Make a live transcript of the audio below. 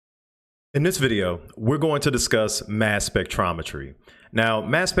In this video, we're going to discuss mass spectrometry. Now,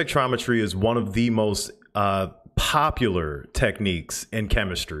 mass spectrometry is one of the most popular techniques in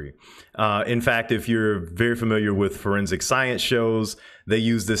chemistry. In fact, if you're very familiar with forensic science shows, they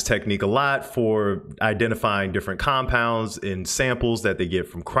use this technique a lot for identifying different compounds in samples that they get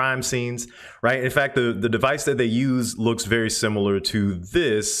from crime scenes, right? In fact, the device that they use looks very similar to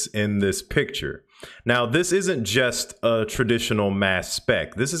this in this picture. Now, this isn't just a traditional mass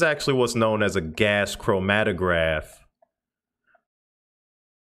spec. This is actually what's known as a gas chromatograph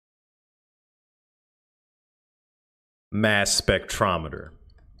mass spectrometer,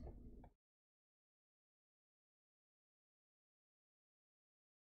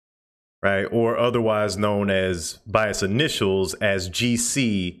 right? Or otherwise known as, by its initials, as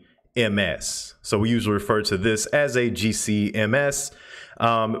GCMS. So we usually refer to this as a GCMS.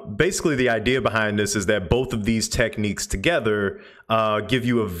 Basically, the idea behind this is that both of these techniques together give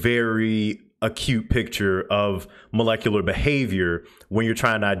you a very acute picture of molecular behavior when you're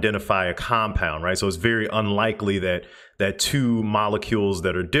trying to identify a compound, right? So it's very unlikely that two molecules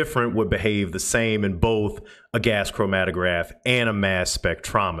that are different would behave the same in both a gas chromatograph and a mass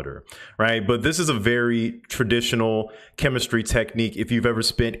spectrometer, right? But this is a very traditional chemistry technique. If you've ever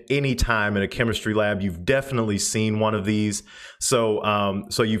spent any time in a chemistry lab, you've definitely seen one of these. So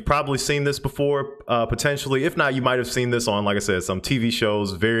you've probably seen this before, potentially. If not, you might have seen this on, like I said, some TV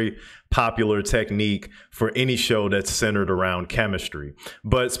shows. Very popular technique for any show that's centered around chemistry.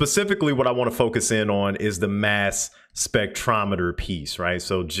 But specifically, what I want to focus in on is the mass spectrometer piece, right?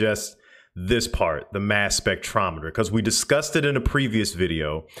 So just this part, the mass spectrometer, because we discussed it in a previous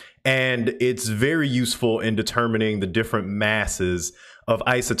video, and it's very useful in determining the different masses of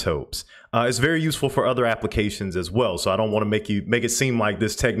isotopes. It's very useful for other applications as well. So I don't want to make it seem like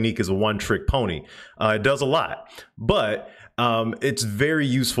this technique is a one-trick pony. It does a lot, but it's very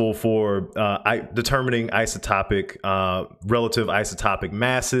useful for determining isotopic, relative isotopic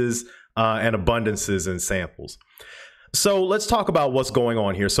masses and abundances in samples. So let's talk about what's going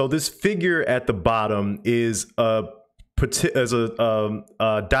on here. So this figure at the bottom is a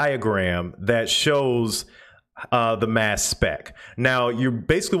diagram that shows the mass spec. Now, you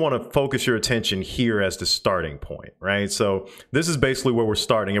basically want to focus your attention here as the starting point, right? So this is basically where we're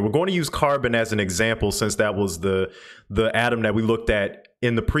starting, and we're going to use carbon as an example since that was the atom that we looked at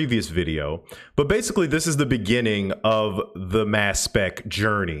in the previous video. But basically, this is the beginning of the mass spec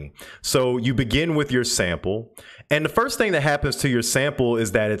journey. So you begin with your sample, and the first thing that happens to your sample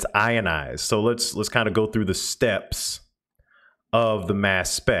is that it's ionized. So let's kind of go through the steps of the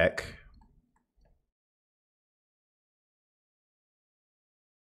mass spec.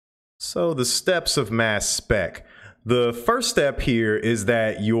 So the steps of mass spec. The first step here is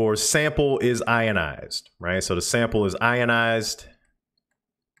that your sample is ionized, right? So the sample is ionized.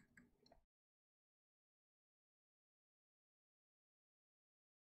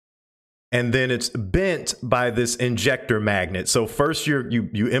 And then it's bent by this injector magnet. So first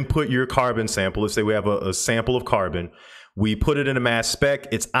you input your carbon sample. Let's say we have a sample of carbon. We put it in a mass spec,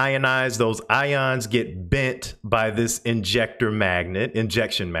 it's ionized. Those ions get bent by this injection magnet,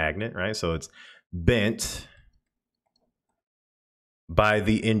 right? So it's bent by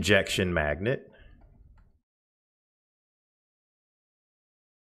the injection magnet.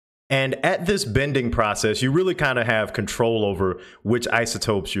 And at this bending process, you really kind of have control over which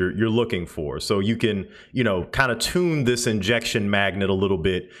isotopes you're looking for. So you can, kind of tune this injection magnet a little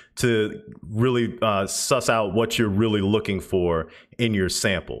bit to really suss out what you're really looking for in your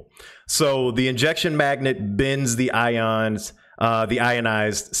sample. So the injection magnet bends the ionized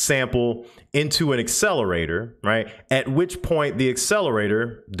sample into an accelerator, right? At which point the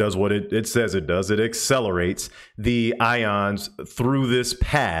accelerator does what it says it does. It accelerates the ions through this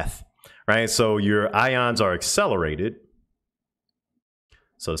path, right? So your ions are accelerated.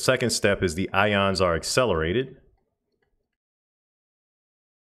 So the second step is the ions are accelerated.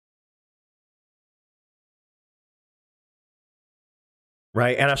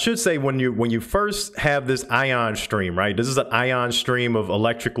 Right, and I should say when you first have this ion stream, right? This is an ion stream of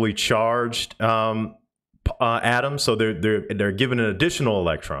electrically charged atoms, so they're given an additional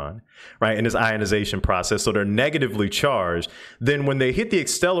electron, right, in this ionization process. So they're negatively charged. Then when they hit the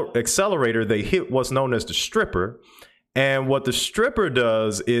accelerator, they hit what's known as the stripper, and what the stripper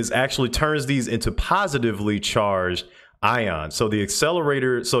does is actually turns these into positively charged ions. So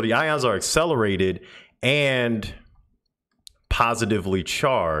the ions are accelerated and positively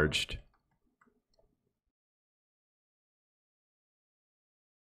charged.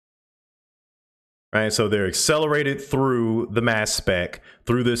 right? So they're accelerated through the mass spec,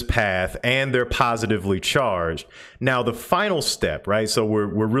 through this path, and they're positively charged. Now, the final step, right? So we're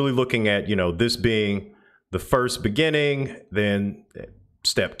really looking at, this being the first beginning, then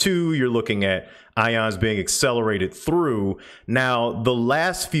step 2, you're looking at ions being accelerated through. Now, the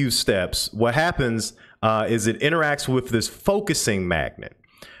last few steps, what happens is it interacts with this focusing magnet,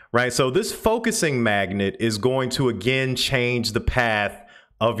 right? So this focusing magnet is going to, again, change the path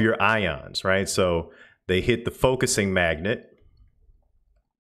of your ions, right? So they hit the focusing magnet.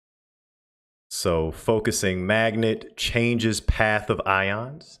 So focusing magnet changes path of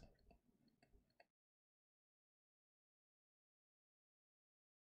ions.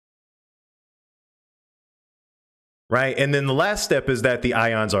 Right, and then the last step is that the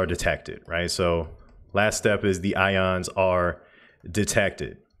ions are detected, right? So last step is the ions are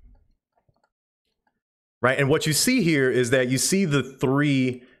detected. Right, and what you see here is that you see the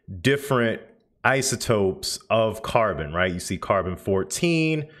 3 different isotopes of carbon, right? You see carbon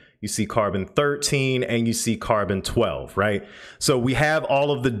 14, you see carbon 13, and you see carbon 12, right? So we have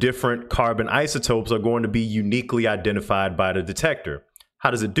all of the different carbon isotopes are going to be uniquely identified by the detector.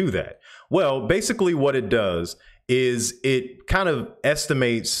 How does it do that? Well, basically what it does is it kind of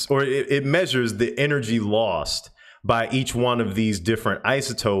estimates, or it measures the energy lost by each one of these different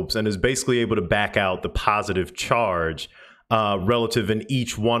isotopes, and is basically able to back out the positive charge relative in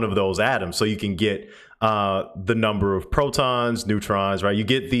each one of those atoms. So you can get the number of protons, neutrons, right? You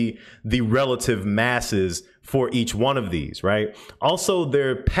get the relative masses for each one of these, right? Also,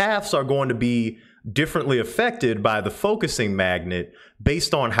 their paths are going to be differently affected by the focusing magnet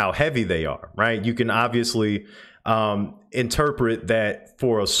based on how heavy they are, right? You can obviously interpret that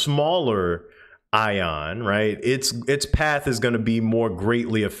for a smaller ion, right, its path is going to be more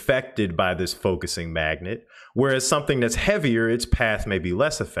greatly affected by this focusing magnet, whereas something that's heavier, its path may be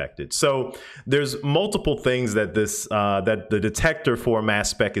less affected. So there's multiple things that that the detector for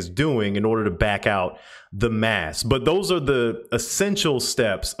mass spec is doing in order to back out the mass. But those are the essential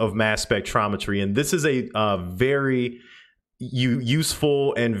steps of mass spectrometry, and this is a very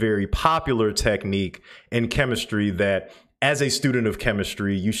useful and very popular technique in chemistry that, as a student of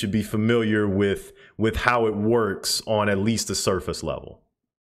chemistry, you should be familiar with how it works on at least a surface level.